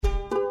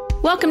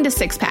Welcome to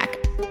Six Pack.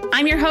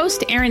 I'm your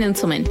host, Erin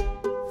Inselman.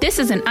 This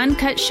is an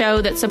uncut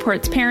show that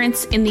supports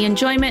parents in the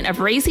enjoyment of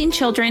raising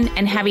children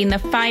and having the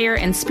fire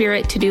and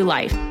spirit to do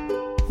life,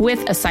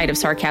 with a side of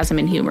sarcasm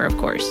and humor, of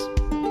course.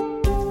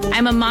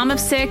 I'm a mom of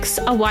six,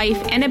 a wife,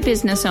 and a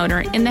business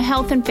owner in the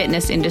health and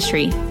fitness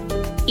industry.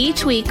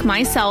 Each week,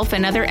 myself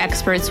and other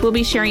experts will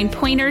be sharing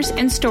pointers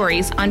and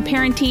stories on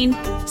parenting,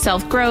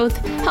 self-growth,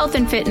 health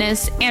and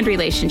fitness, and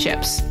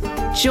relationships.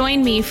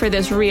 Join me for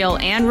this real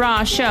and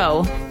raw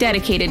show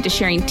dedicated to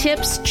sharing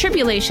tips,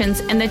 tribulations,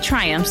 and the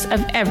triumphs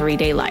of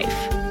everyday life.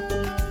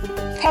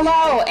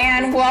 Hello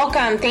and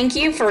welcome. Thank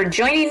you for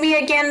joining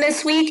me again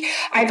this week.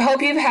 I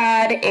hope you've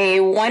had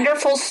a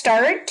wonderful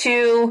start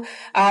to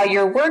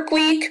your work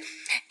week.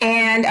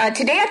 And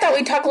today I thought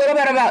we'd talk a little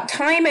bit about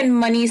time and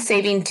money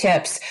saving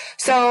tips.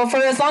 So for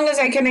as long as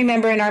I can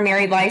remember in our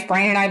married life,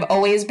 Brian and I have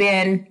always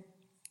been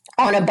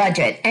on a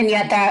budget. And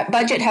yet that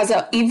budget has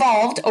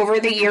evolved over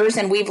the years,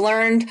 and we've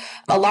learned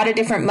a lot of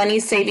different money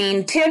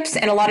saving tips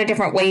and a lot of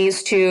different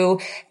ways to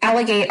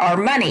allocate our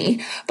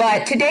money.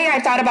 But today I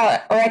thought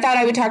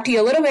I would talk to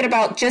you a little bit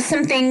about just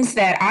some things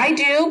that I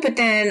do, but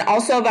then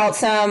also about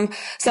some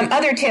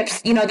other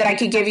tips, that I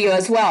could give you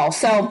as well.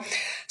 So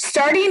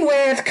starting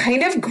with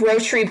kind of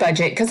grocery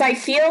budget, because I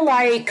feel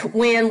like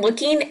when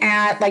looking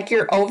at like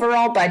your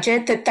overall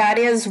budget, that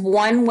is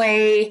one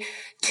way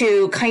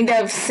to kind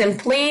of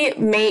simply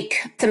make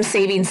some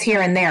savings here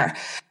and there.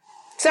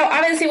 So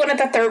obviously one of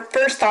the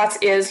first thoughts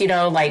is,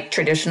 like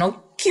traditional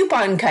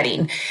coupon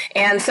cutting.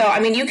 And so,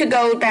 you could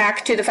go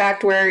back to the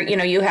fact where,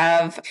 you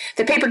have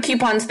the paper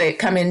coupons that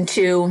come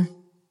into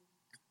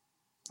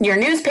your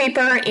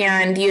newspaper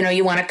and,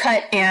 you want to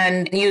cut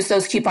and use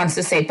those coupons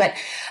to save. But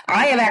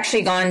I have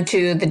actually gone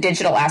to the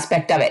digital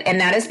aspect of it. And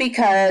that is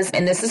because,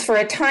 and this is for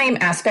a time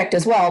aspect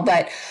as well,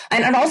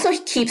 and it also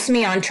keeps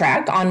me on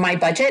track on my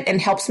budget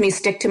and helps me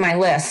stick to my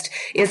list,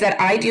 is that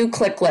I do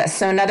click lists.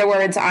 So in other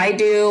words, I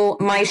do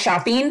my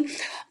shopping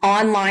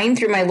online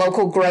through my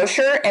local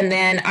grocer, and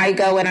then I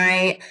go and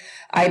I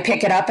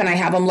pick it up and I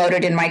have them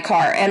loaded in my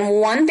car.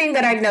 And one thing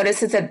that I've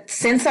noticed is that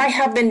since I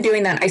have been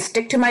doing that, I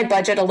stick to my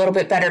budget a little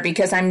bit better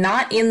because I'm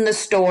not in the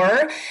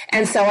store.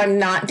 And so I'm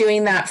not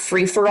doing that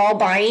free-for-all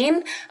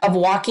buying of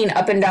walking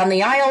up and down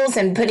the aisles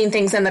and putting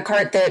things in the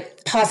cart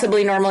that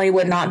possibly normally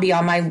would not be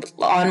on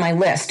my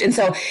list. And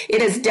so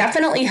it has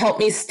definitely helped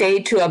me stay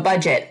to a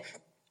budget.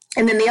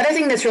 And then the other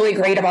thing that's really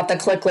great about the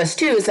click list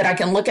too is that I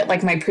can look at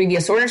like my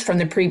previous orders from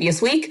the previous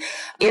week.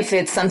 If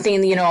it's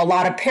something, a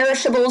lot of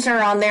perishables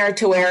are on there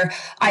to where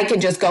I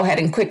can just go ahead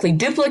and quickly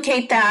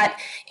duplicate that.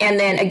 And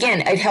then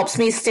again, it helps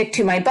me stick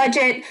to my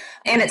budget.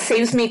 And it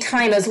saves me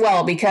time as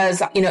well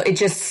because, it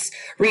just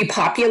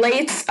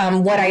repopulates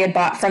what I had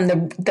bought from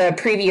the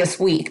previous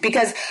week.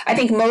 Because I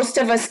think most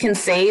of us can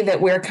say that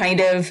we're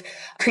kind of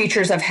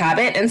creatures of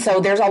habit. And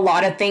so there's a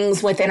lot of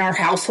things within our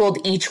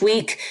household each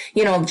week,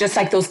 just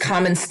like those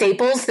common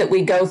staples that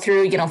we go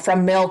through,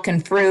 from milk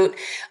and fruit,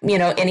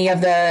 any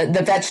of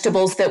the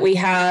vegetables that we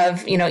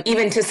have,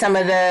 even to some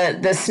of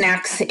the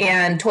snacks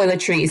and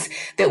toiletries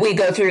that we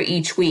go through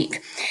each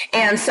week.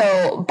 And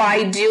so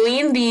by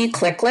doing the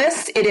click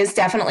list, it is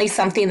definitely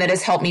something that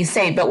has helped me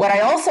save. But what I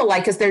also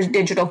like is there's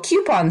digital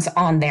coupons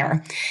on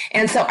there.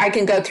 And so I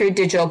can go through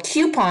digital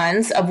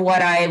coupons of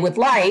what I would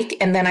like,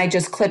 and then I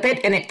just clip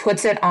it and it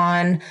puts it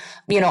on,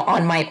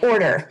 on my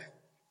order.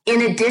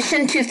 In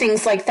addition to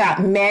things like that,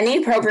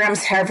 many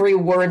programs have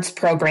rewards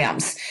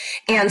programs.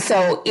 And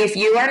so if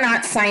you are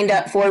not signed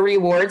up for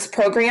rewards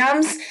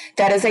programs,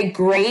 that is a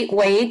great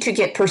way to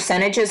get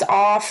percentages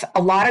off.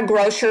 A lot of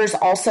grocers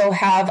also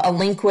have a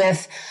link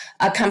with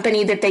a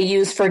company that they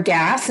use for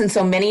gas. And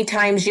so many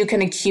times you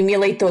can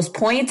accumulate those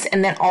points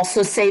and then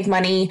also save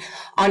money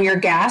on your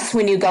gas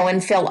when you go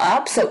and fill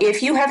up. So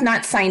if you have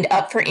not signed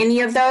up for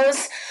any of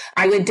those,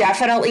 I would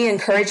definitely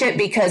encourage it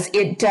because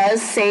it does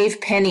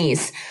save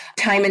pennies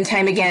time and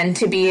time again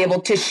to be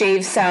able to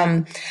shave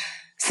some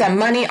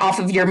money off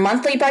of your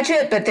monthly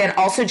budget, but then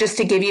also just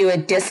to give you a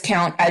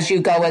discount as you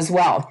go as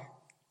well.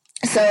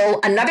 So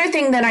another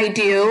thing that I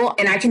do,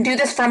 and I can do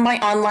this from my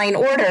online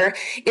order,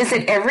 is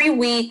that every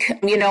week,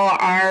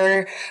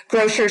 our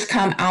grocers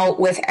come out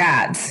with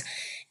ads.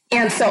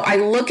 And so I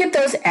look at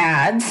those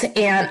ads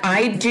and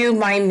I do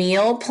my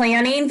meal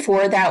planning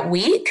for that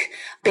week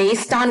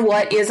based on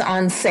what is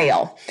on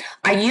sale.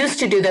 I used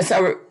to do this,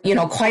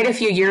 quite a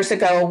few years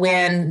ago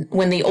when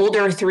the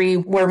older three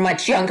were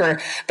much younger,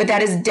 but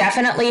that is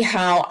definitely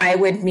how I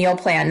would meal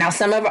plan. Now,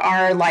 some of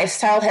our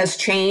lifestyle has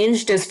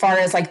changed as far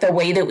as like the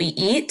way that we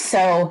eat.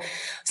 So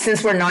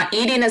since we're not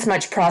eating as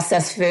much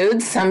processed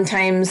foods,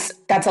 sometimes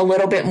that's a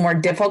little bit more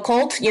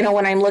difficult,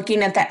 when I'm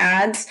looking at the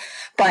ads.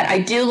 But I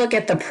do look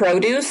at the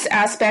produce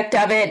aspect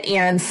of it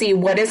and see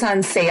what is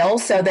on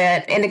sale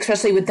and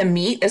especially with the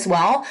meat as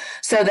well,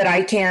 so that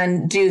I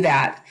can do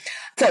that.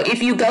 So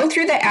if you go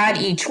through the ad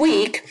each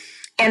week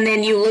and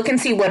then you look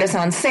and see what is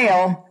on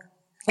sale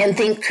and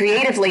think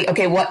creatively,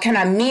 okay, what kind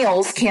of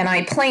meals can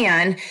I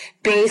plan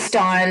based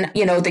on,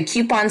 the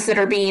coupons that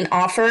are being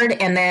offered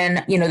and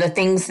then, the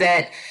things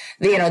that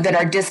that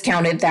are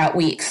discounted that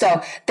week.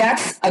 So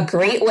that's a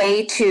great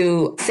way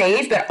to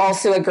save, but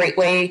also a great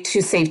way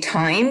to save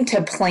time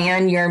to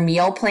plan your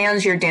meal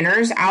plans, your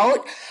dinners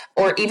out,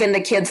 or even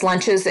the kids'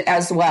 lunches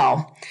as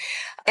well.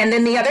 And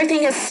then the other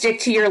thing is stick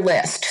to your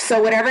list.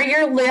 So whatever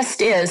your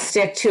list is,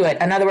 stick to it.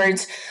 In other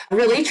words,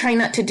 really try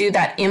not to do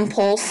that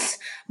impulse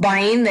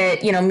buying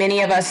that,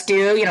 many of us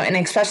do, and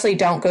especially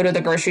don't go to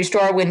the grocery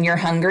store when you're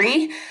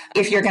hungry.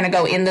 If you're going to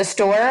go in the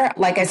store,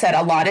 like I said,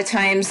 a lot of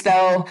times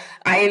though,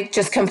 I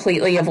just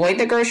completely avoid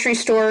the grocery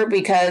store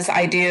because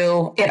I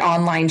do it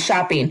online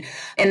shopping.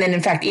 And then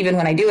in fact, even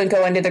when I do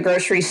go into the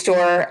grocery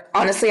store,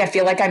 honestly, I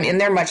feel like I'm in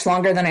there much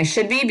longer than I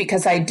should be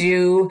because I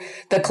do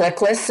the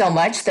click list so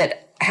much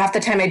that half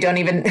the time I don't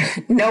even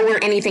know where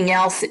anything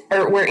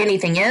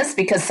is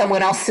because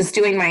someone else is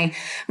doing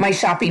my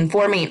shopping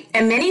for me.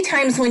 And many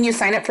times when you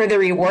sign up for the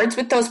rewards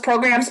with those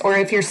programs, or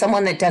if you're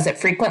someone that does it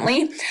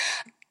frequently,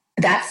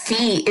 that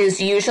fee is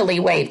usually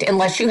waived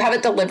unless you have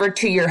it delivered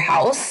to your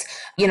house.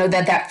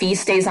 That fee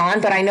stays on.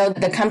 But I know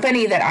the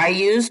company that I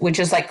use, which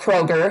is like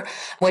Kroger,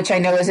 which I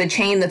know is a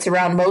chain that's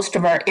around most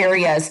of our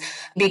areas,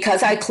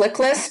 because I click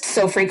list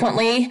so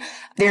frequently,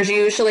 there's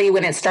usually,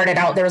 when it started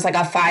out, there was like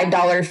a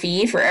 $5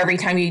 fee for every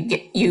time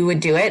you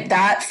would do it.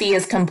 That fee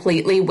is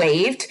completely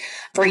waived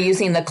for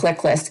using the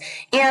click list.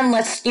 And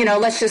let's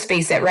just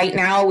face it, right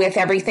now with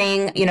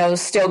everything,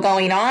 still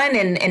going on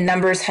and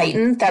numbers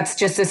heightened, that's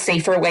just a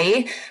safer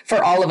way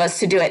for all of us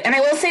to do it. And I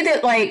will say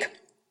that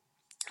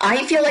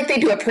I feel like they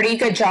do a pretty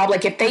good job.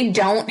 Like if they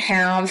don't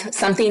have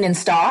something in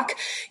stock,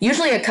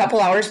 usually a couple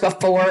hours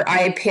before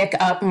I pick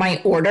up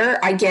my order,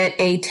 I get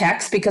a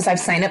text because I've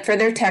signed up for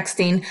their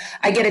texting.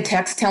 I get a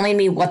text telling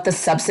me what the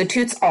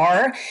substitutes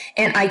are,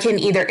 and I can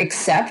either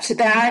accept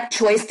that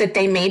choice that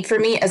they made for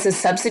me as a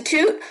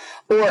substitute,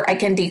 or I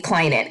can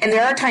decline it. And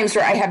there are times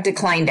where I have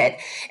declined it.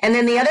 And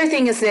then the other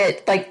thing is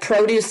that like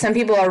produce, some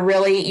people are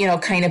really,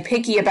 kind of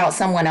picky about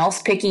someone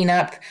else picking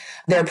up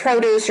their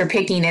produce or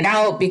picking it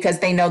out because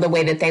they know the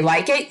way that they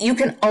like it. You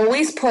can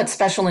always put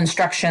special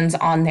instructions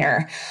on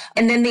there.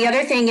 And then the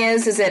other thing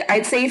is that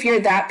I'd say if you're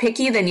that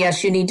picky, then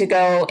yes, you need to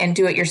go and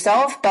do it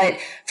yourself. But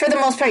for the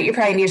most part, you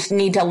probably just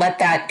need to let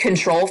that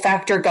control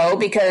factor go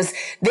because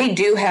they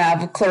do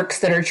have clerks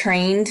that are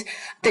trained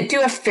that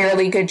do a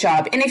fairly good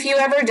job. And if you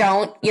ever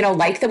don't,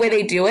 like the way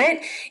they do it,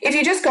 if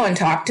you just go and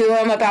talk to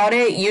them about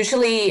it,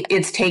 usually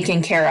it's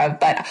taken care of.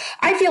 But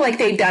I feel like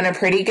they've done a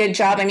pretty good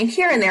job. I mean,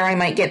 here and there, I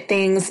might get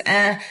things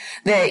that,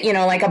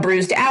 like a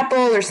bruised apple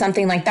or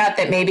something like that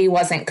maybe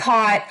wasn't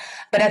caught.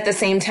 But at the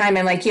same time,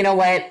 I'm like, you know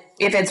what?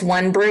 If it's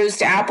one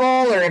bruised apple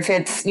or if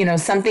it's,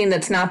 something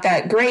that's not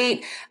that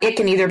great, it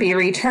can either be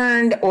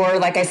returned or,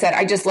 like I said,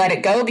 I just let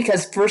it go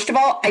because first of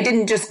all, I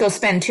didn't just go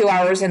spend 2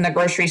 hours in the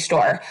grocery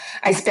store.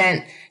 I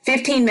spent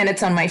 15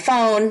 minutes on my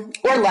phone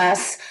or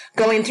less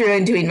going through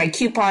and doing my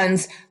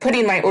coupons,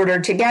 putting my order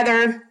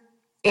together.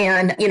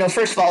 And,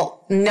 first of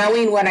all,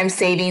 knowing what I'm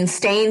saving,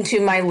 staying to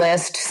my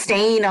list,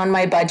 staying on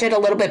my budget a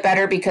little bit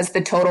better because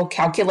the total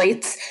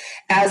calculates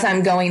as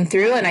I'm going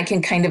through and I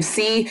can kind of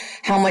see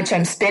how much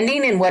I'm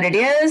spending and what it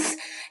is.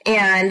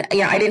 And,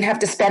 I didn't have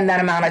to spend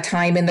that amount of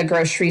time in the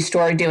grocery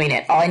store doing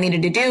it. All I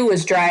needed to do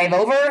was drive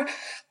over,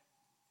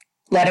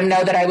 let them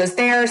know that I was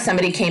there.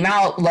 Somebody came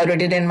out,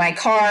 loaded it in my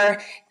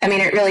car. I mean,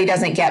 it really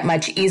doesn't get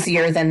much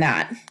easier than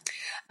that.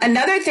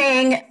 Another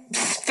thing,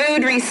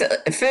 food,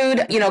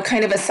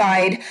 kind of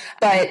aside,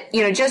 but,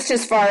 just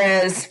as far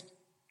as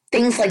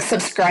things like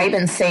subscribe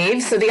and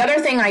save. So the other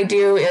thing I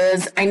do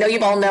is, I know you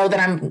all know that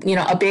I'm,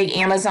 a big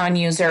Amazon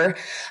user.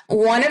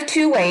 One of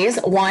two ways.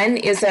 One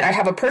is that I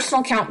have a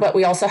personal account, but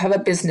we also have a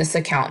business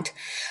account.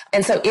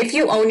 And so if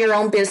you own your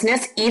own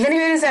business, even if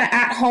it is an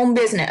at-home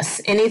business,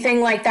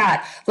 anything like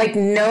that,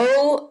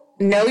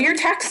 know your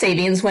tax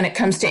savings when it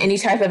comes to any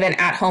type of an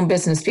at-home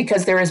business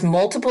because there is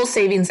multiple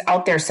savings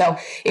out there. So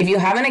if you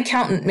have an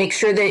accountant, make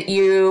sure that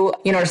you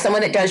or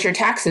someone that does your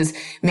taxes,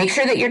 make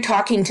sure that you're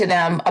talking to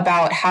them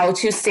about how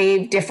to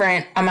save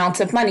different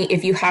amounts of money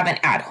if you have an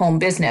at-home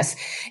business.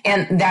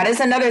 And that is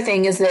another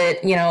thing is that,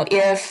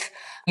 if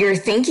you're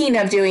thinking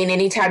of doing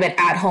any type of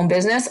at-home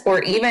business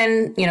or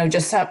even,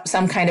 just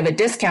some kind of a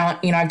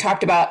discount, I've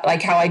talked about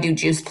like how I do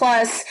Juice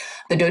Plus,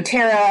 the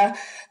doTERRA,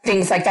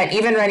 things like that,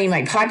 even running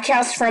my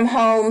podcast from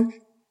home.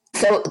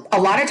 So a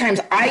lot of times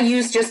I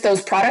use just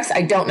those products.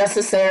 I don't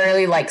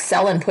necessarily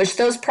sell and push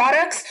those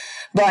products,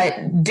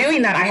 but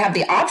doing that, I have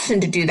the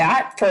option to do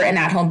that for an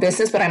at-home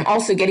business, but I'm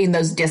also getting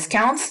those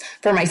discounts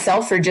for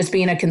myself for just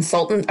being a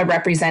consultant, a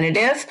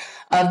representative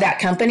of that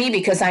company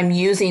because I'm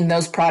using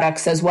those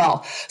products as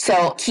well.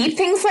 So keep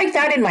things like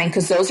that in mind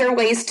because those are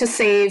ways to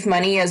save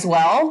money as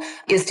well,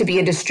 is to be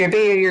a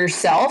distributor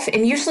yourself.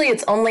 And usually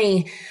it's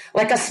only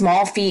like a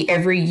small fee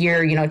every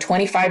year,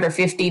 $25 or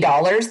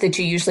 $50 that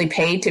you usually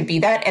pay to be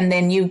that. And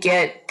then you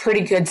get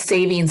pretty good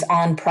savings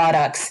on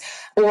products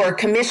or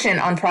commission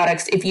on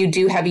products if you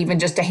do have even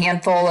just a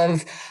handful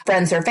of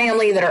friends or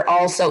family that are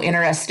also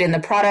interested in the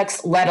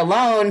products, let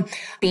alone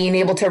being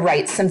able to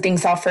write some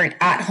things off for an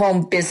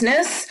at-home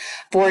business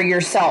for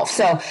yourself.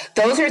 So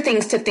those are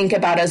things to think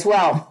about as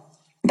well.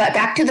 But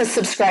back to the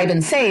subscribe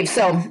and save.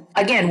 So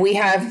again, we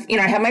have,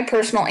 I have my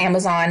personal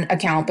Amazon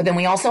account, but then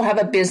we also have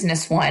a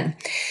business one.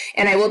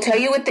 And I will tell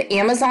you with the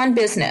Amazon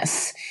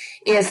business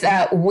is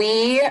that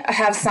we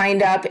have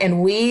signed up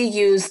and we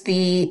use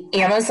the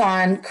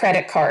Amazon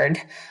credit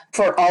card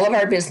for all of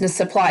our business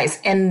supplies.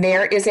 And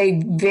there is a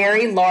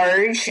very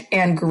large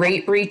and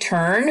great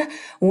return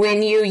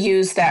when you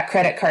use that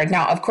credit card.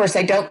 Now, of course,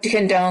 I don't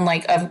condone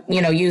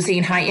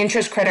using high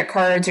interest credit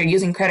cards or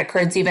using credit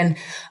cards even,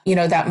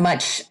 that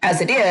much as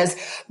it is.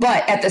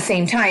 But at the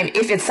same time,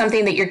 if it's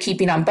something that you're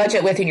keeping on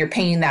budget with and you're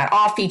paying that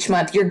off each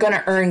month, you're going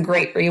to earn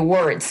great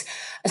rewards.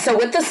 So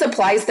with the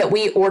supplies that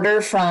we order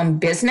from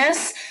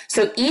business,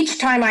 so each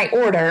time I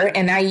order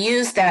and I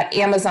use that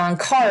Amazon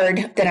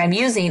card that I'm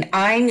using,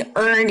 I'm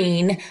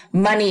earning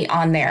money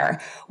on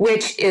there,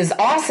 which is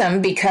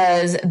awesome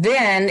because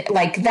then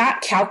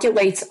that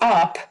calculates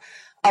up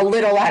a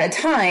little at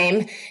a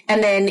time.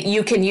 And then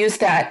you can use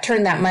that,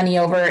 turn that money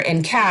over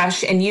in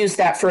cash and use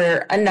that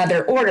for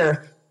another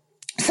order.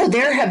 So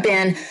there have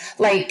been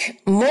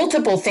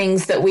multiple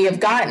things that we have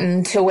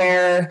gotten to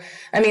where,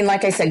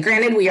 like I said,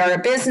 granted, we are a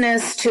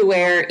business to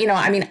where,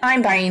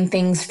 I'm buying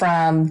things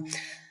from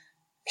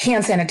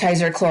hand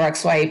sanitizer,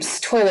 Clorox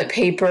wipes, toilet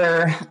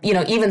paper,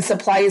 even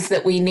supplies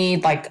that we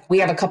need. We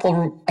have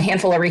a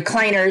handful of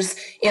recliners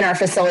in our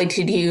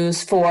facility to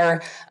use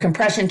for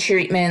compression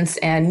treatments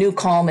and new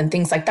calm and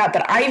things like that.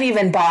 But I've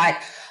even bought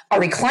our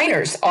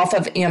recliners off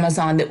of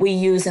Amazon that we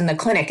use in the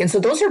clinic. And so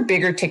those are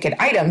bigger ticket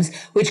items,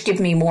 which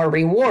give me more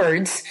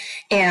rewards.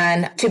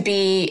 And to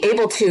be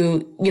able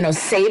to,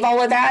 save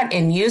all of that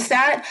and use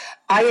that,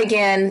 I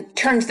again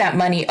turned that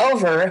money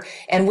over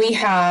and we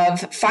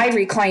have 6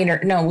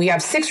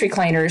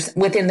 recliners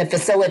within the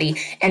facility.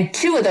 And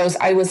 2 of those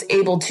I was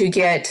able to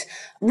get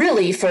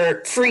really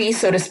for free,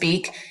 so to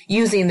speak,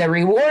 using the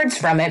rewards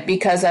from it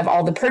because of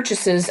all the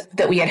purchases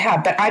that we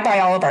had. But I buy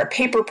all of our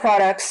paper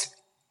products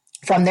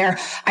from there.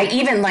 I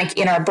even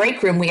in our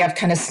break room, we have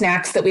kind of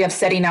snacks that we have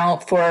setting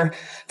out for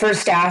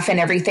staff and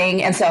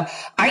everything. And so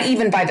I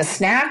even buy the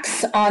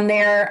snacks on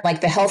there,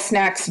 the health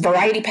snacks,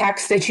 variety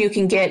packs that you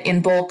can get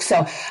in bulk.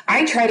 So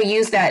I try to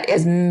use that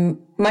as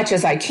much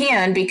as I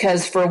can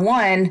because for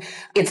one,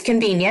 it's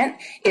convenient.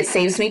 It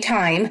saves me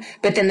time.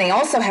 But then they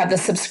also have the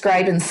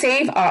subscribe and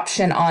save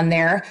option on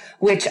there,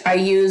 which I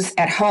use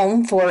at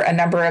home for a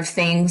number of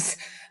things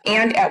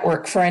and at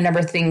work for a number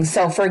of things.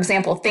 So for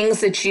example,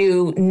 things that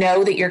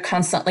that you're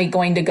constantly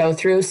going to go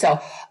through. So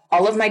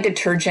all of my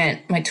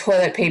detergent, my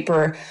toilet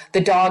paper,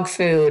 the dog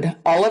food,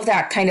 all of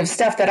that kind of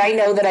stuff that I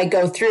know that I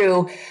go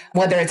through,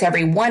 whether it's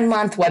every 1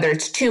 month, whether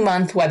it's 2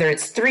 months, whether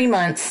it's 3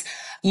 months,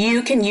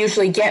 you can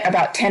usually get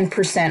about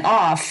 10%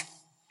 off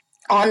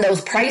on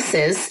those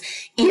prices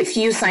if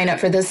you sign up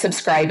for the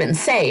subscribe and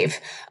save.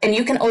 And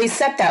you can always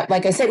set that,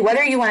 like I said,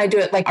 whether you want to do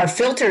it our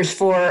filters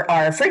for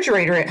our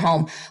refrigerator at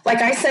home,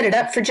 I set it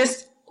up for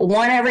just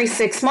one every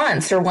 6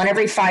 months or one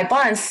every 5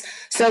 months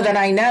so that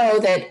I know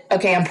that,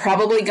 okay, I'm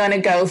probably going to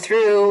go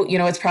through,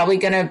 it's probably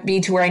going to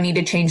be to where I need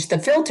to change the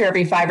filter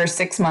every 5 or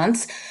 6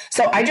 months.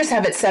 So I just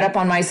have it set up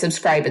on my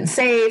subscribe and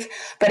save.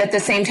 But at the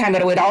same time,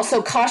 it would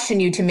also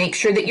caution you to make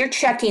sure that you're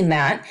checking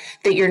that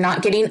you're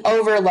not getting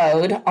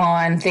overload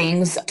on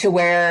things to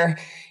where,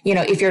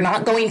 if you're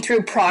not going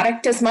through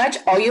product as much,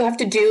 all you have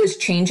to do is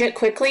change it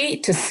quickly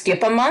to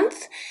skip a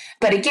month.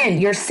 But again,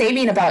 you're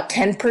saving about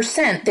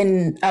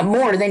 10%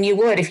 more than you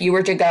would if you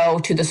were to go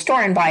to the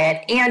store and buy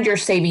it, and you're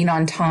saving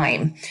on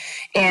time.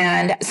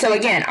 And so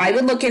again, I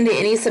would look into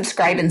any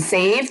subscribe and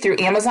save through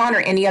Amazon or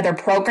any other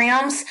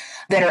programs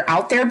that are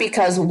out there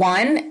because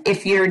one,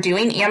 if you're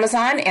doing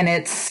Amazon and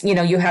it's,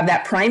 you have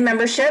that Prime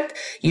membership,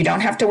 you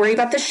don't have to worry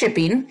about the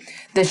shipping.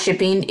 The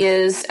shipping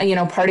is,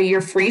 part of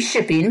your free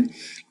shipping.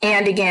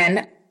 And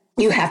again,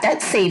 you have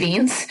that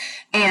savings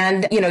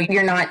and,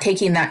 you're not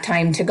taking that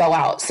time to go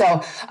out.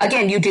 So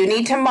again, you do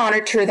need to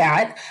monitor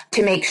that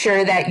to make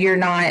sure that you're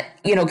not,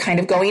 kind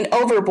of going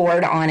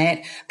overboard on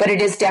it. But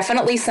it is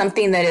definitely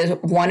something that is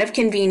one of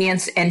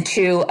convenience and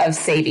two of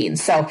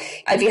savings. So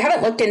if you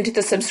haven't looked into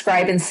the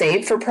subscribe and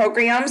save for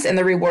programs and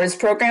the rewards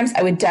programs,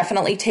 I would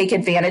definitely take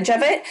advantage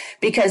of it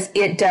because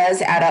it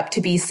does add up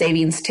to be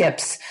savings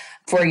tips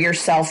for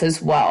yourself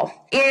as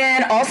well.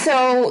 And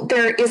also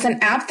there is an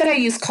app that I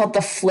use called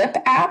the Flip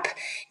app,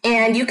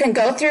 and you can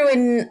go through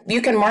and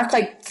you can mark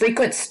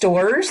frequent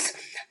stores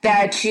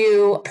that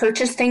you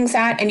purchase things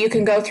at, and you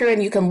can go through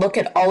and you can look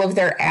at all of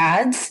their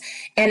ads,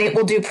 and it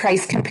will do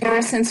price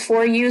comparisons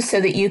for you so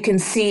that you can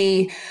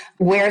see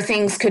where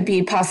things could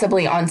be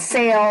possibly on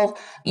sale,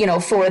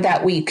 for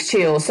that week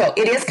too. So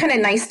it is kind of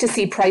nice to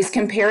see price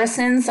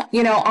comparisons,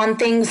 on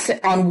things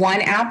on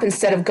one app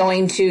instead of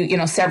going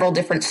to, several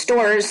different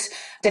stores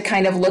to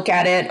kind of look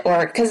at it.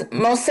 Or because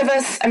most of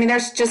us,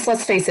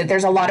 let's face it,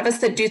 there's a lot of us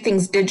that do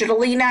things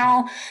digitally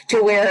now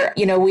to where,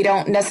 we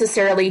don't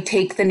necessarily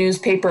take the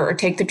newspaper or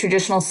take the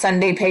traditional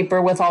Sunday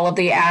paper with all of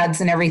the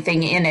ads and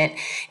everything in it.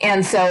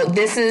 And so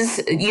this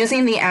is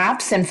using the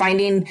apps and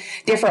finding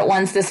different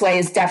ones this way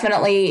is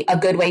definitely a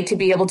good way to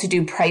be able to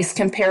do price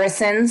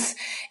comparisons.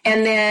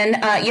 And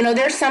then,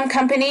 there's some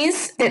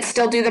companies that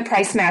still do the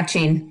price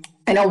matching.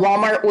 I know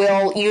Walmart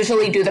will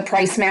usually do the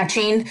price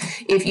matching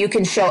if you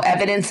can show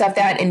evidence of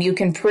that and you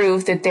can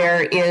prove that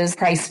there is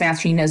price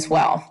matching as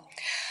well.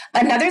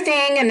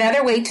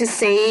 Another way to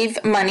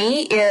save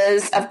money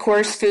is, of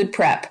course, food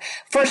prep.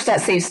 First,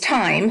 that saves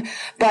time,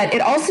 but it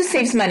also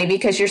saves money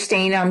because you're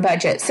staying on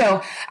budget.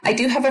 So I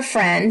do have a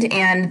friend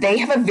and they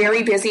have a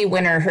very busy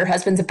winter. Her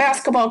husband's a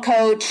basketball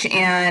coach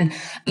and,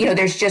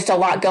 there's just a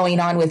lot going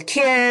on with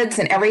kids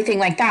and everything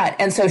like that.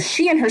 And so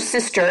she and her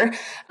sister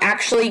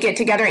actually get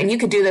together, and you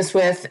could do this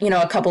with,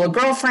 a couple of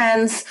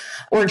girlfriends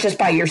or just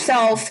by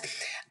yourself.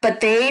 But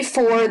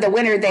for the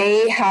winter,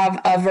 they have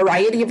a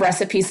variety of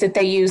recipes that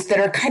they use that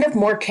are kind of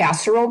more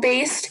casserole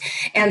based.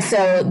 And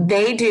so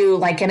they do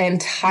like an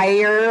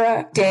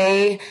entire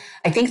day.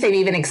 I think they've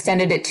even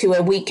extended it to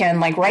a weekend,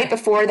 like right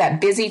before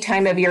that busy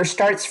time of year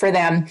starts for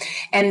them.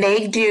 And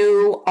they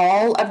do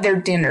all of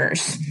their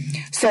dinners.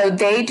 So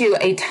they do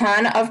a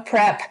ton of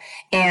prep,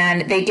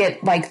 and they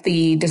get like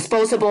the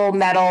disposable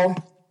metal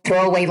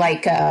throwaway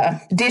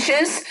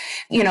dishes,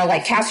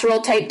 like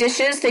casserole type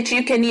dishes that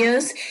you can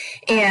use.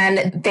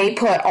 And they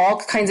put all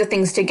kinds of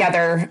things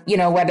together,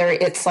 whether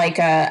it's like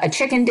a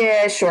chicken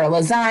dish or a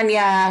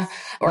lasagna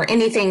or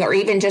anything, or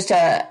even just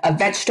a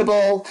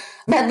vegetable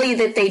medley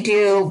that they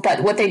do.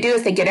 But what they do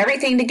is they get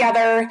everything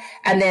together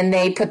and then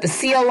they put the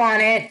seal on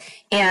it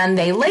and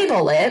they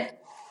label it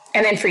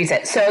and then freeze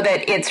it so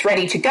that it's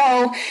ready to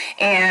go.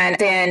 And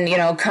then,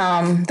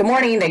 come the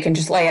morning, they can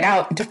just lay it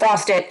out,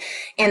 defrost it.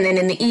 And then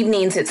in the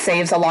evenings, it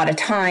saves a lot of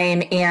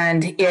time.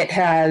 And it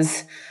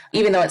has,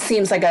 even though it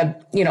seems like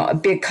a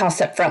big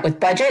cost up front with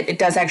budget, it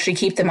does actually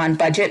keep them on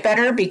budget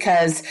better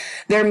because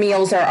their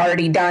meals are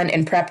already done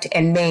and prepped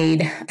and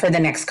made for the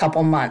next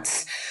couple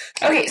months.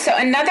 Okay, so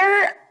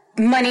another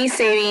money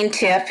saving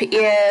tip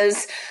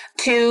is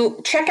to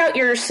check out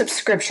your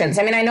subscriptions.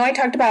 I mean, I know I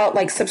talked about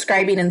like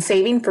subscribing and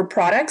saving for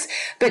products,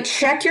 but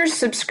check your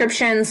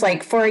subscriptions.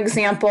 Like, for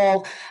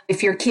example,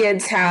 if your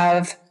kids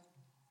have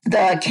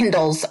the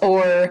Kindles,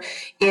 or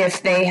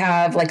if they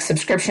have like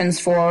subscriptions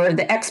for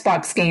the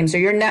Xbox games or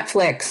your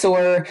Netflix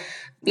or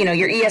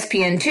your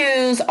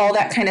ESPN2s, all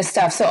that kind of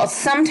stuff. So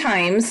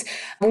sometimes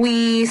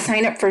we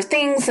sign up for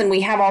things and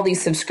we have all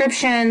these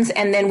subscriptions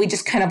and then we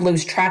just kind of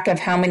lose track of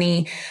how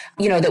many,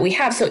 that we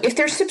have. So if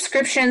there's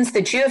subscriptions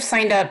that you have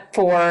signed up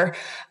for,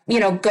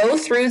 go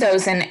through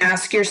those and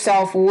ask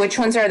yourself, which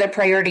ones are the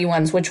priority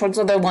ones? Which ones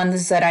are the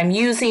ones that I'm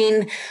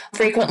using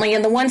frequently?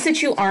 And the ones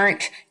that you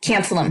aren't,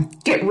 cancel them.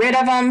 Get rid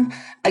of them.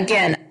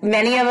 Again,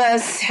 many of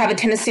us have a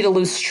tendency to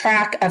lose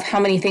track of how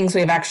many things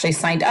we've actually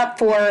signed up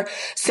for.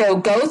 So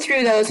go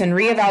through those and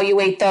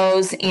reevaluate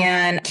those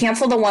and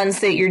cancel the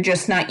ones that you're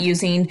just not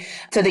using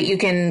so that you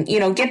can,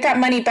 get that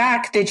money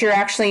back that you're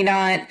actually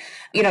not,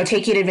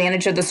 taking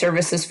advantage of the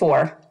services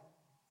for.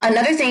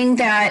 Another thing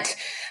that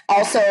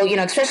also,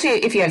 especially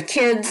if you have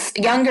kids,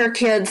 younger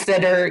kids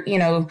that are,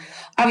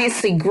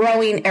 obviously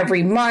growing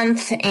every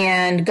month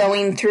and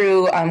going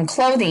through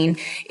clothing,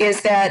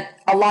 is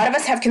that a lot of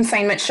us have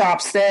consignment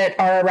shops that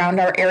are around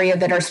our area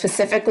that are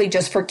specifically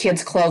just for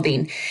kids'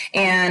 clothing.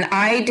 And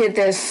I did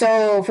this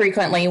so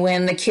frequently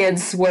when the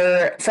kids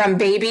were from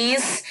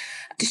babies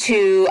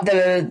to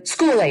the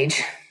school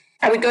age.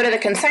 I would go to the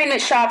consignment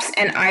shops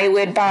and I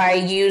would buy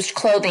used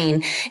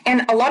clothing.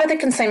 And a lot of the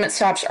consignment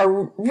shops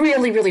are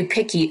really, really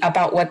picky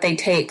about what they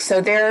take.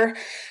 So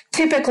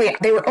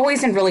they were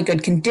always in really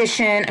good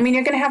condition. I mean,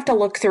 you're going to have to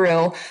look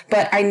through,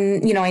 but I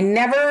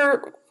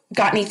never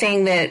got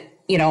anything that,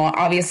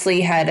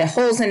 obviously had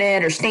holes in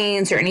it or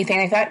stains or anything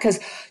like that.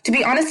 Because to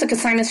be honest, the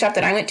consignment shop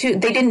that I went to,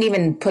 they didn't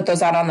even put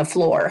those out on the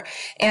floor.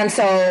 And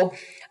so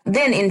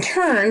then in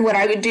turn, what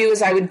I would do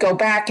is I would go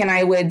back and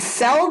I would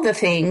sell the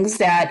things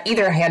that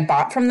either I had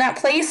bought from that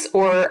place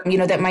or,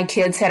 that my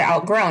kids had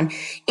outgrown.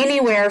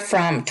 Anywhere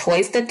from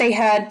toys that they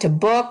had to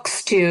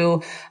books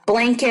to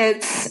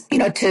blankets,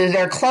 to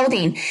their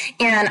clothing.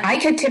 And I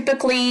could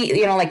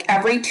typically, like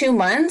every 2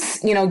 months,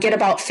 get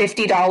about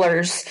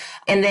 $50.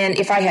 And then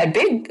if I had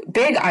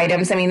big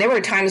items, I mean, there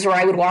were times where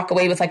I would walk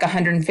away with like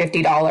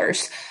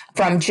 $150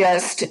 from and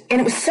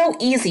it was so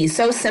easy,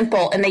 so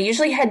simple. And they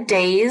usually had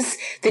days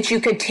that you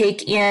could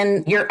take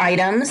in your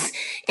items.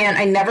 And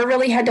I never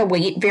really had to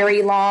wait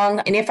very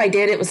long. And if I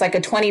did, it was like a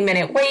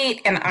 20-minute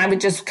wait. And I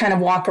would just kind of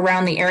walk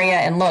around the area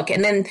and look.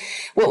 And then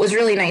what was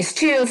really nice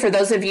too, for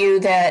those of you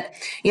that,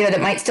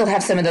 that might still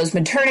have some of those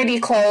maternity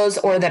clothes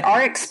or that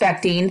are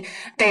expecting,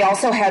 they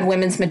also had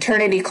women's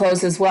maternity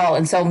clothes as well.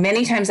 And so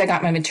many times I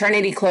got my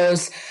maternity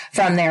clothes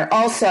from there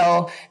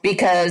also,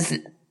 because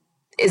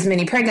as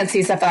many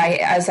pregnancies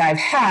as I've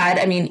had,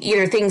 I mean,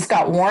 either things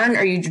got worn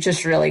or you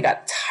just really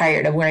got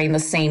tired of wearing the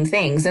same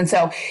things. And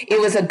so it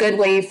was a good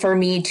way for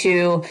me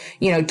to,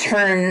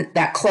 turn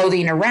that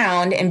clothing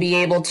around and be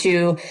able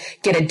to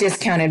get a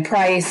discounted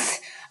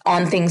price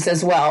on things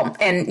as well.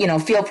 And,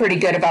 feel pretty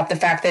good about the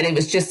fact that it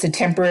was just a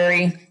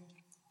temporary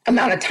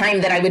amount of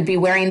time that I would be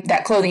wearing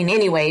that clothing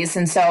anyways.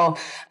 And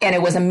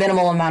it was a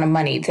minimal amount of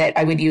money that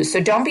I would use.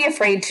 So don't be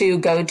afraid to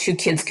go to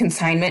kids'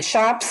 consignment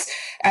shops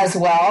as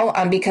well,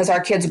 because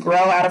our kids grow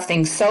out of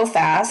things so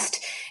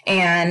fast.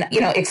 And,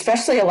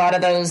 especially a lot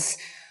of those,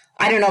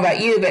 I don't know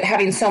about you, but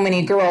having so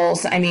many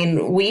girls, I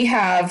mean, we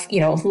have,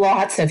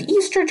 lots of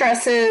Easter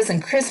dresses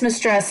and Christmas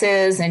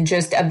dresses and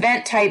just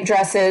event type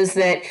dresses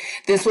that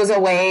this was a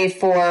way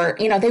for,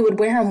 they would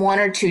wear them 1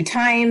 or 2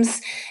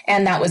 times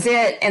and that was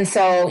it. And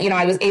so,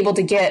 I was able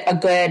to get a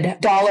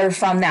good dollar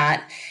from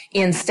that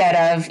instead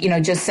of,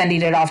 just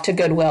sending it off to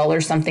Goodwill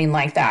or something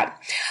like that.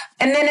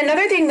 And then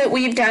another thing that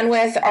we've done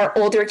with our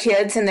older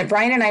kids and that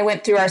Brian and I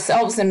went through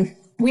ourselves, and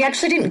we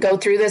actually didn't go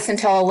through this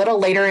until a little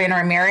later in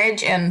our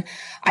marriage. And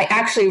I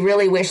actually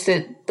really wish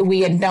that we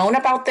had known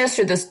about this,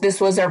 or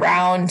this was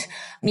around,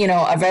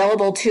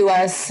 available to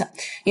us,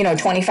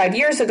 25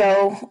 years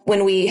ago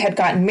when we had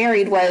gotten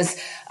married was,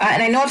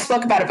 and I know I've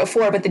spoke about it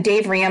before, but the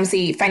Dave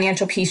Ramsey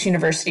Financial Peace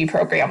University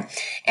program.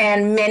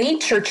 And many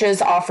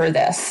churches offer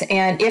this.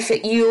 And if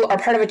you are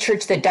part of a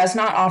church that does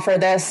not offer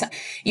this,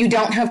 you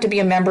don't have to be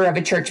a member of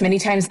a church. Many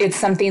times it's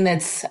something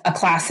that's a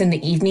class in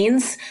the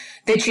evenings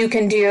that you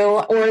can do,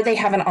 or they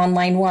have an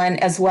online one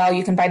as well.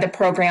 You can buy the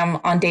program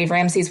on Dave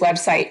Ramsey's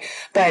website.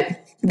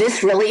 But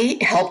this really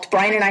helped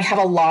Brian and I have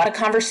a lot of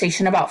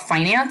conversation about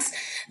finance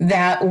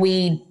that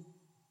we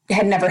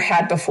had never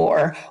had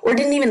before or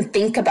didn't even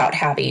think about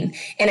having.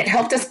 And it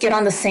helped us get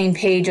on the same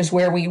page as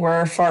where we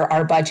were for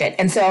our budget.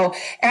 And so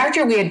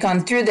after we had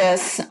gone through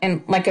this,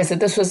 and like I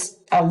said, this was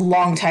a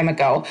long time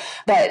ago,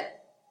 but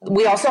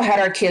we also had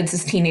our kids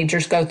as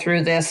teenagers go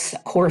through this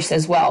course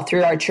as well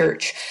through our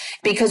church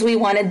because we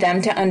wanted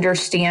them to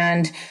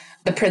understand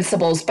the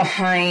principles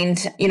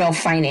behind,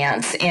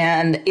 finance.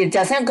 And it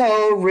doesn't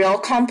go real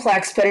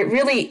complex, but it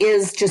really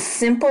is just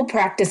simple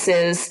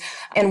practices.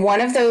 And one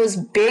of those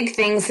big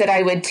things that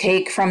I would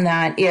take from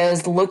that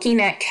is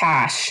looking at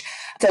cash.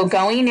 So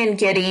going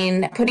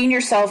and putting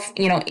yourself,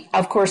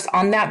 of course,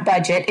 on that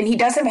budget. And he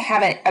doesn't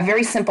have a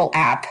very simple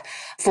app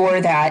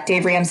for that.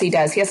 Dave Ramsey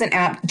does. He has an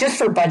app just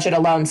for budget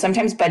alone.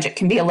 Sometimes budget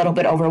can be a little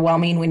bit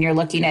overwhelming when you're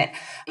looking at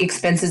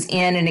expenses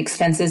in and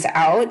expenses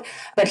out.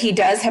 But he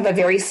does have a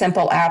very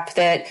simple app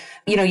that,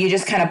 you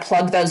just kind of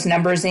plug those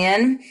numbers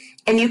in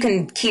and you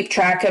can keep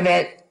track of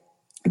it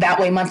that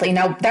way monthly.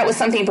 Now, that was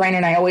something Brian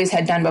and I always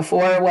had done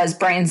before. Was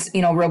Brian's,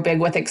 real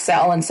big with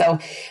Excel. And so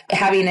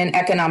having an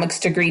economics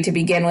degree to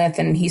begin with,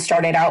 and he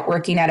started out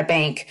working at a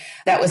bank,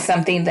 that was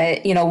something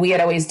that, we had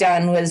always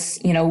done was,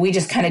 we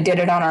just kind of did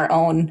it on our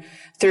own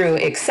through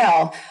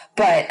Excel.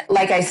 But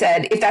like I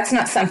said, if that's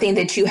not something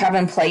that you have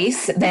in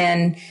place,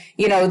 then,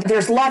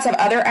 there's lots of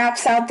other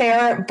apps out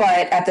there.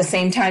 But at the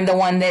same time, the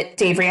one that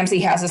Dave Ramsey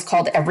has is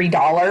called Every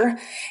Dollar.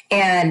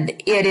 And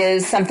it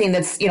is something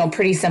that's,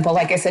 pretty simple,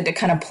 like I said, to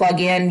kind of plug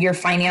in your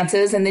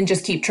finances and then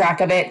just keep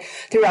track of it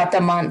throughout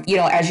the month,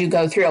 as you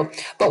go through.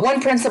 But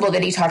one principle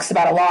that he talks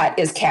about a lot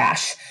is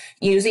cash.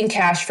 Using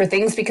cash for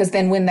things, because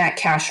then when that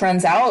cash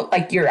runs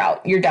out, you're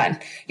out, you're done.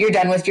 You're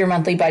done with your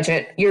monthly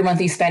budget, your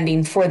monthly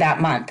spending for that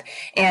month.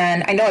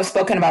 And I know I've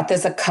spoken about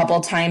this a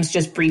couple times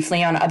just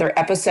briefly on other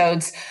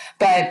episodes,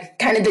 but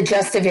kind of the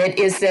gist of it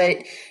is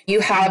that you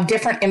have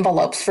different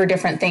envelopes for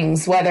different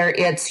things, whether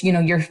it's,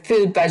 your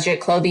food budget,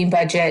 clothing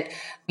budget,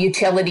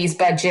 utilities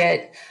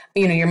budget,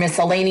 your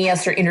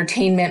miscellaneous or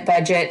entertainment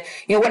budget,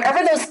 whatever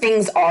those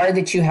things are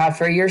that you have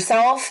for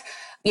yourself.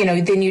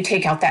 Then you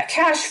take out that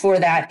cash for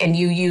that and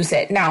you use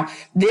it. Now,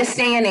 this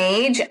day and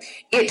age,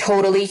 it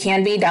totally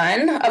can be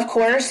done, of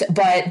course,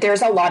 but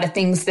there's a lot of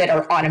things that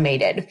are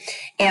automated.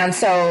 And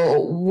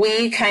so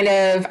we kind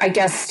of,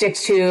 stick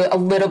to a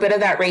little bit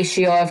of that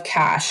ratio of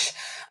cash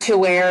to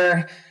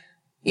where,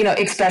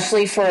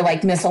 especially for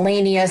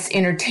miscellaneous,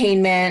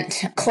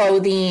 entertainment,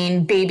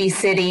 clothing,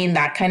 babysitting,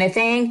 that kind of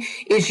thing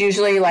is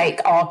usually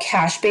all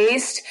cash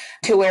based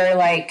to where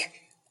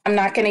I'm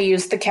not going to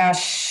use the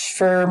cash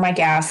for my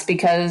gas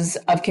because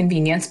of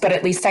convenience, but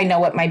at least I know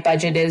what my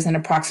budget is and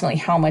approximately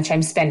how much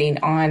I'm spending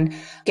on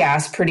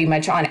gas pretty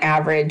much on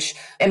average.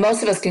 And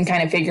most of us can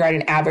kind of figure out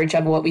an average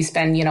of what we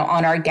spend,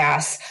 on our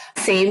gas.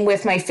 Same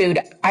with my food.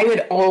 I would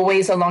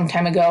always, a long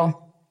time ago,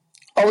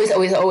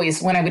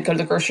 always, when I would go to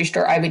the grocery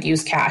store, I would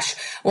use cash.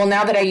 Well,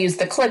 now that I use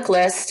the click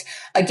list,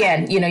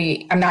 again,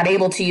 I'm not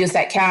able to use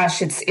that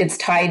cash. It's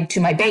tied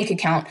to my bank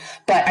account,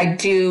 but I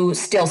do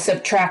still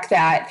subtract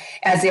that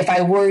as if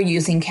I were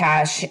using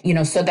cash,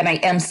 so that I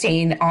am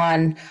staying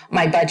on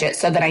my budget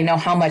so that I know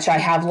how much I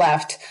have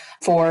left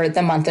for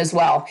the month as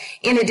well.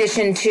 In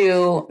addition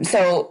to,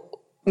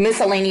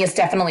 miscellaneous,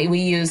 definitely we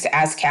use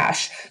as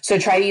cash. So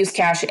try to use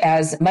cash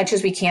as much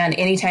as we can.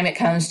 Anytime it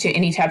comes to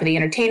any type of the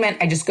entertainment,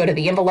 I just go to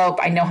the envelope.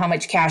 I know how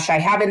much cash I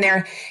have in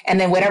there. And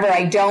then whatever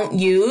I don't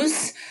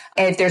use,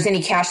 if there's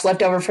any cash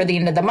left over for the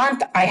end of the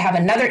month, I have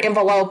another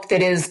envelope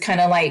that is kind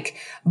of like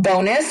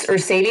bonus or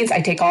savings. I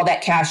take all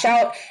that cash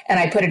out and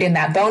I put it in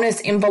that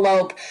bonus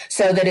envelope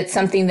so that it's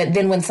something that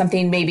then when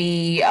something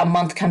maybe a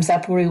month comes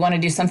up where we want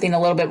to do something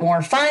a little bit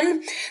more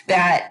fun,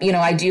 that,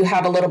 I do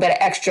have a little bit of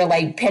extra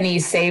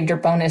pennies saved or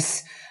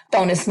bonus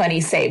bonus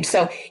money saved.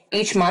 So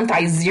each month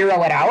I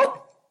zero it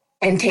out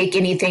and take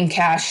anything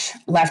cash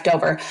left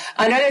over.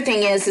 Another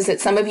thing is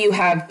that some of you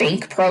have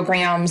bank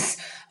programs,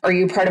 or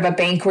you're part of a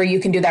bank where you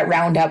can do that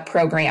roundup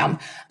program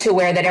to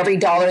where that every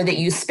dollar that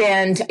you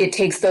spend, it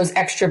takes those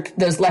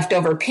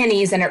leftover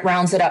pennies and it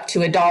rounds it up to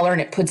 $1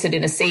 and it puts it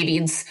in a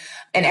savings,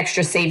 an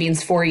extra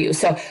savings for you.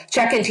 So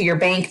check into your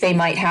bank. They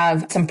might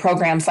have some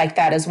programs like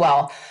that as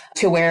well,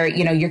 to where,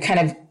 you're kind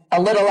of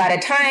a little at a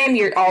time,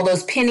 all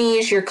those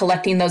pennies, you're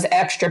collecting those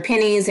extra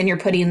pennies and you're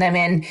putting them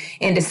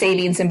into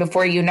savings. And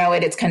before you know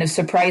it, it's kind of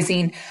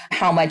surprising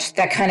how much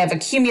that kind of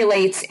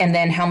accumulates, and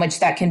then how much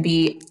that can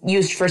be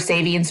used for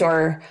savings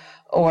or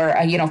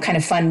kind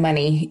of fun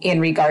money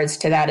in regards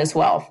to that as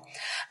well.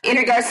 In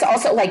regards to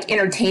also like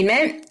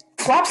entertainment,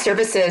 swap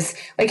services,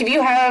 like if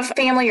you have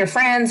family or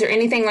friends or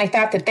anything like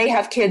that they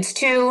have kids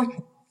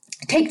too,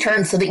 take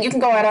turns so that you can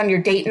go out on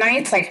your date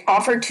nights, like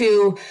offer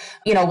to,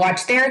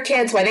 watch their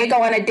kids while they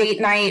go on a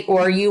date night,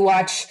 or they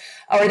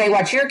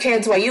watch your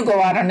kids while you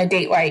go out on a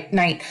date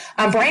night.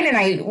 Brian and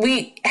I,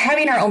 we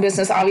having our own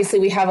business, obviously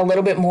we have a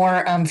little bit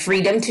more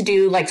freedom to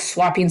do like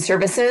swapping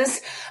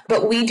services,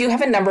 but we do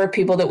have a number of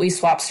people that we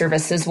swap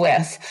services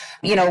with,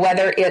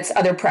 whether it's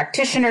other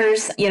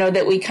practitioners,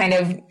 that we kind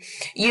of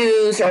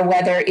use, or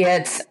whether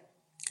it's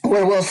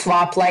where we'll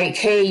swap like,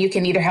 hey, you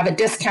can either have a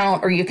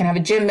discount or you can have a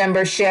gym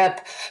membership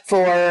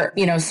for,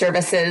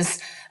 services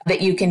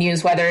that you can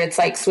use, whether it's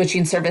like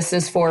switching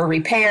services for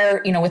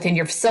repair, within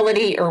your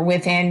facility or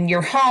within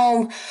your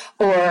home,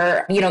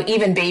 or,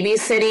 even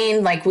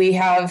babysitting. Like we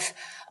have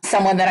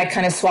someone that I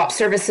kind of swap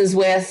services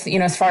with,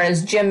 as far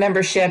as gym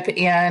membership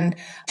and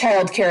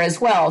childcare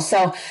as well.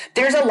 So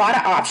there's a lot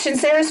of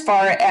options there as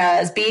far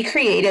as be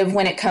creative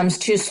when it comes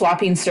to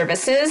swapping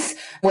services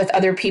with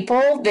other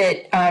people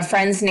that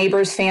friends,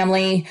 neighbors,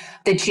 family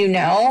that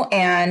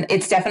and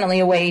it's definitely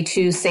a way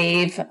to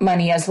save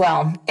money as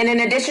well. And in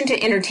addition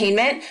to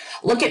entertainment,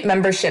 look at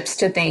memberships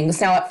to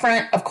things. Now up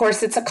front, of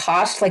course, it's a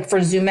cost, like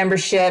for Zoom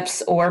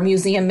memberships or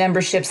museum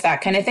memberships,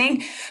 that kind of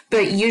thing.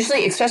 But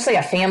usually, especially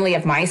a family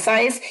of my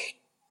size,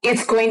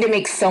 it's going to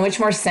make so much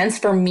more sense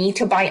for me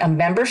to buy a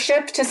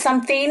membership to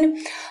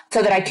something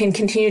so that I can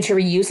continue to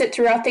reuse it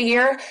throughout the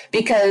year.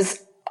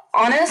 Because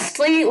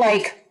honestly,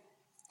 like,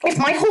 if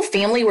my whole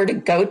family were to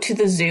go to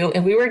the zoo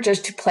and we were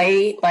just to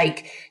pay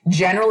like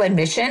general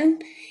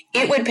admission,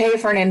 it would pay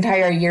for an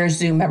entire year's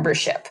Zoo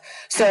membership.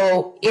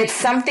 So it's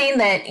something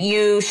that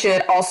you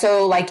should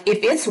also, like,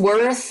 if it's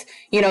worth,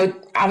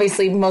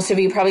 obviously most of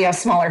you probably have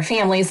smaller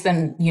families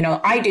than,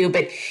 I do,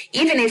 but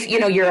even if,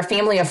 you're a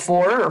family of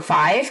 4 or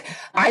 5,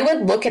 I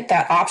would look at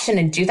that option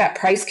and do that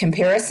price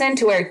comparison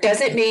to where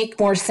does it make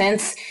more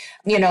sense,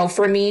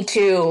 for me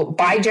to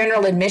buy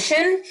general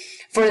admission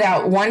for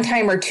that 1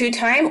 time or 2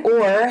 time,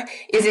 or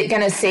is it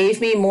going to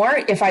save me more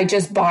if I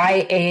just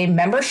buy a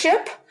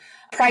membership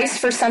price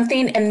for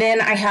something, and then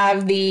I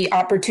have the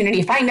opportunity,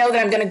 if I know that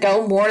I'm going to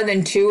go more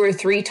than 2 or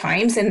 3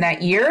 times in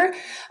that year,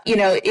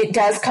 it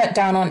does cut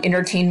down on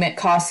entertainment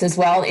costs as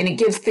well, and it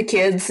gives the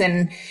kids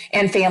and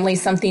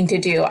families something to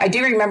do. I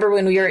do remember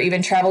when we were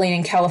even traveling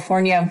in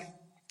California,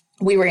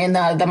 we were in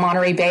the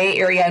Monterey Bay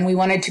area and we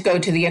wanted to go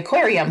to the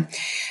aquarium.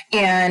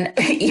 And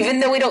even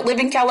though we don't live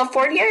in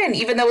California, and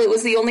even though it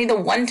was the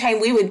 1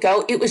 time we would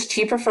go, it was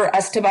cheaper for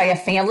us to buy a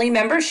family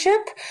membership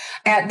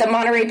at the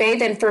Monterey Bay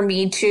than for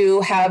me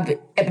to have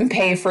and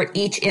pay for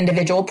each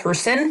individual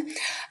person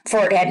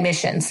for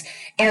admissions.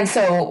 And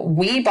so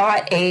we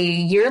bought a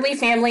yearly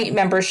family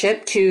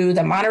membership to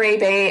the Monterey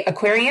Bay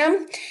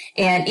Aquarium.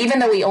 And even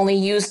though we only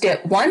used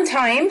it 1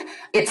 time,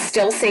 it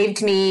still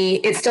saved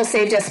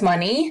us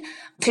money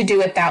to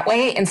do it that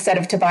way instead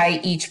of to buy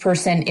each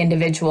person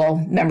individual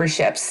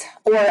memberships.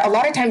 Or a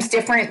lot of times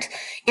different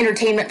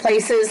entertainment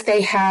places,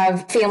 they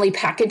have family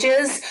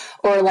packages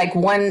or like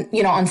one,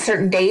 on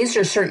certain days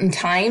or certain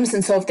times.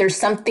 And so if there's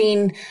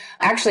something,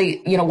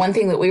 actually, one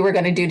thing that we were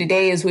going to do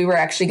today is we were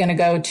actually going to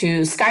go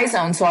to Sky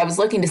Zone. So I was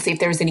looking to see if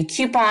there was any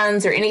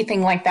coupons or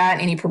anything like that,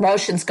 any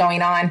promotions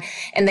going on.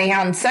 And they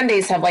on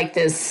Sundays have like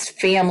this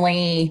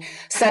family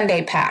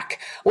Sunday pack.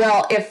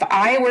 Well, if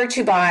I were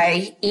to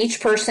buy each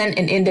person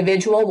an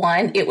individual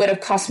one, it would have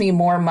cost me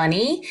more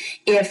money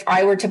if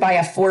I were to buy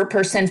a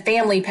 4-person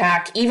family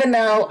pack, even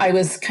though I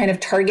was kind of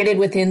targeted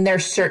within their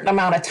certain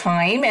amount of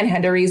time and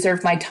had to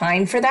reserve my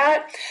time for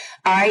that.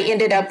 I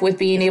ended up with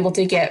being able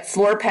to get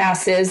 4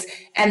 passes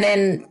and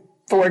then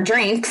 4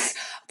 drinks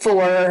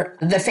for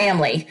the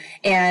family,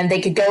 and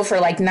they could go for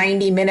like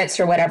 90 minutes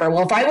or whatever.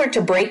 Well, if I were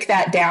to break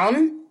that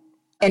down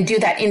and do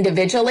that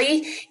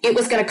individually, it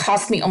was going to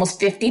cost me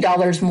almost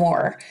 $50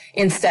 more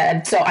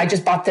instead. So I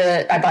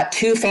bought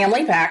 2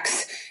 family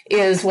packs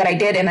is what I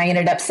did. And I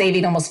ended up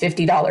saving almost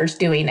 $50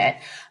 doing it.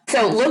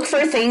 So look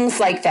for things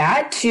like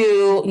that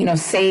to,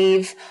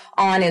 save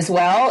on as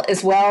well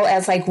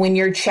as like when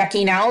you're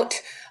checking out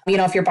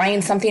If you're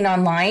buying something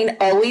online,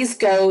 always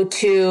go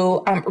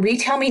to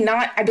Retail Me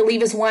Not, I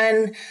believe is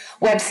one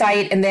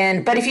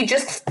website. But if you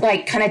just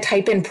kind of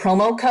type in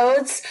promo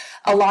codes,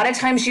 a lot of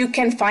times you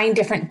can find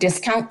different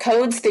discount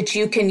codes that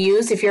you can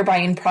use if you're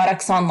buying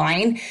products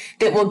online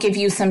that will give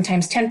you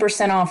sometimes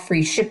 10% off,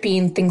 free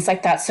shipping, things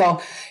like that. So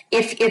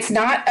if it's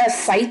not a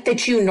site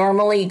that you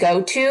normally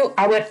go to,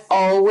 I would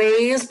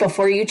always,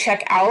 before you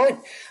check out,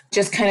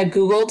 just kind of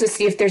Google to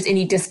see if there's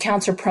any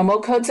discounts or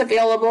promo codes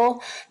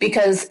available,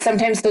 because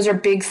sometimes those are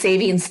big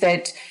savings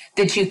that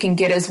you can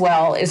get as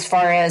well, as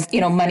far as,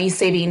 money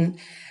saving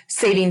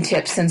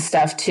tips and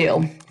stuff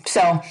too.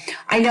 So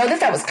I know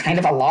that was kind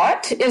of a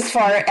lot as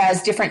far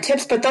as different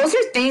tips, but those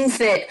are things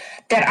that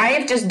I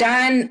have just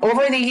done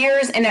over the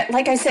years. And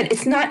like I said,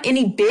 it's not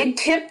any big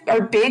tip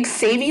or big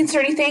savings or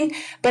anything,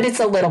 but it's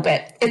a little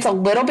bit. It's a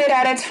little bit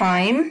at a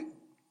time.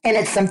 And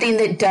it's something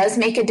that does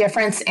make a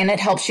difference, and it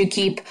helps you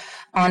keep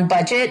on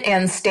budget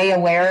and stay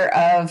aware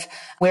of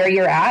where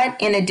you're at,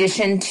 in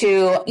addition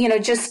to,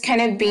 just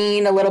kind of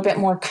being a little bit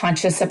more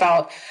conscious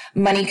about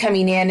money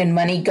coming in and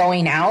money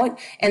going out,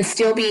 and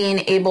still being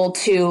able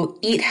to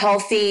eat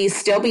healthy,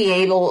 still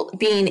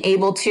being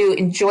able to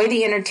enjoy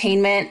the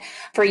entertainment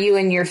for you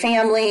and your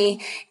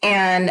family.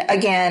 And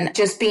again,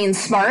 just being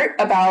smart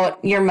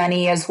about your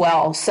money as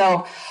well.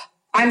 So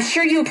I'm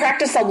sure you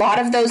practice a lot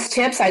of those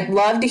tips. I'd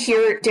love to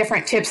hear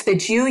different tips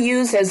that you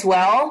use as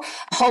well.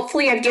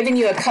 Hopefully I've given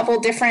you a couple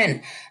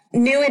different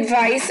new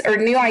advice or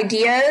new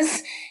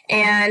ideas,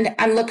 and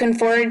I'm looking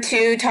forward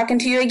to talking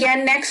to you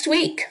again next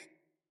week.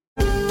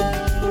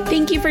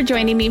 Thank you for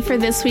joining me for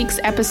this week's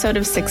episode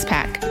of Six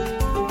Pack.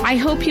 I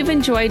hope you've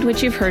enjoyed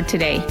what you've heard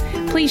today.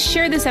 Please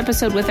share this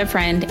episode with a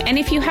friend, and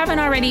if you haven't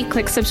already,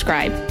 click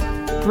subscribe.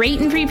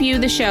 Rate and review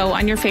the show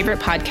on your favorite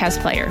podcast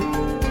player.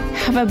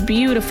 Have a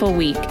beautiful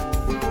week,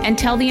 and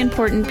tell the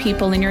important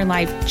people in your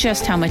life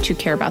just how much you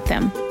care about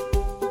them.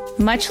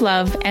 Much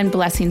love and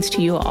blessings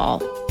to you all.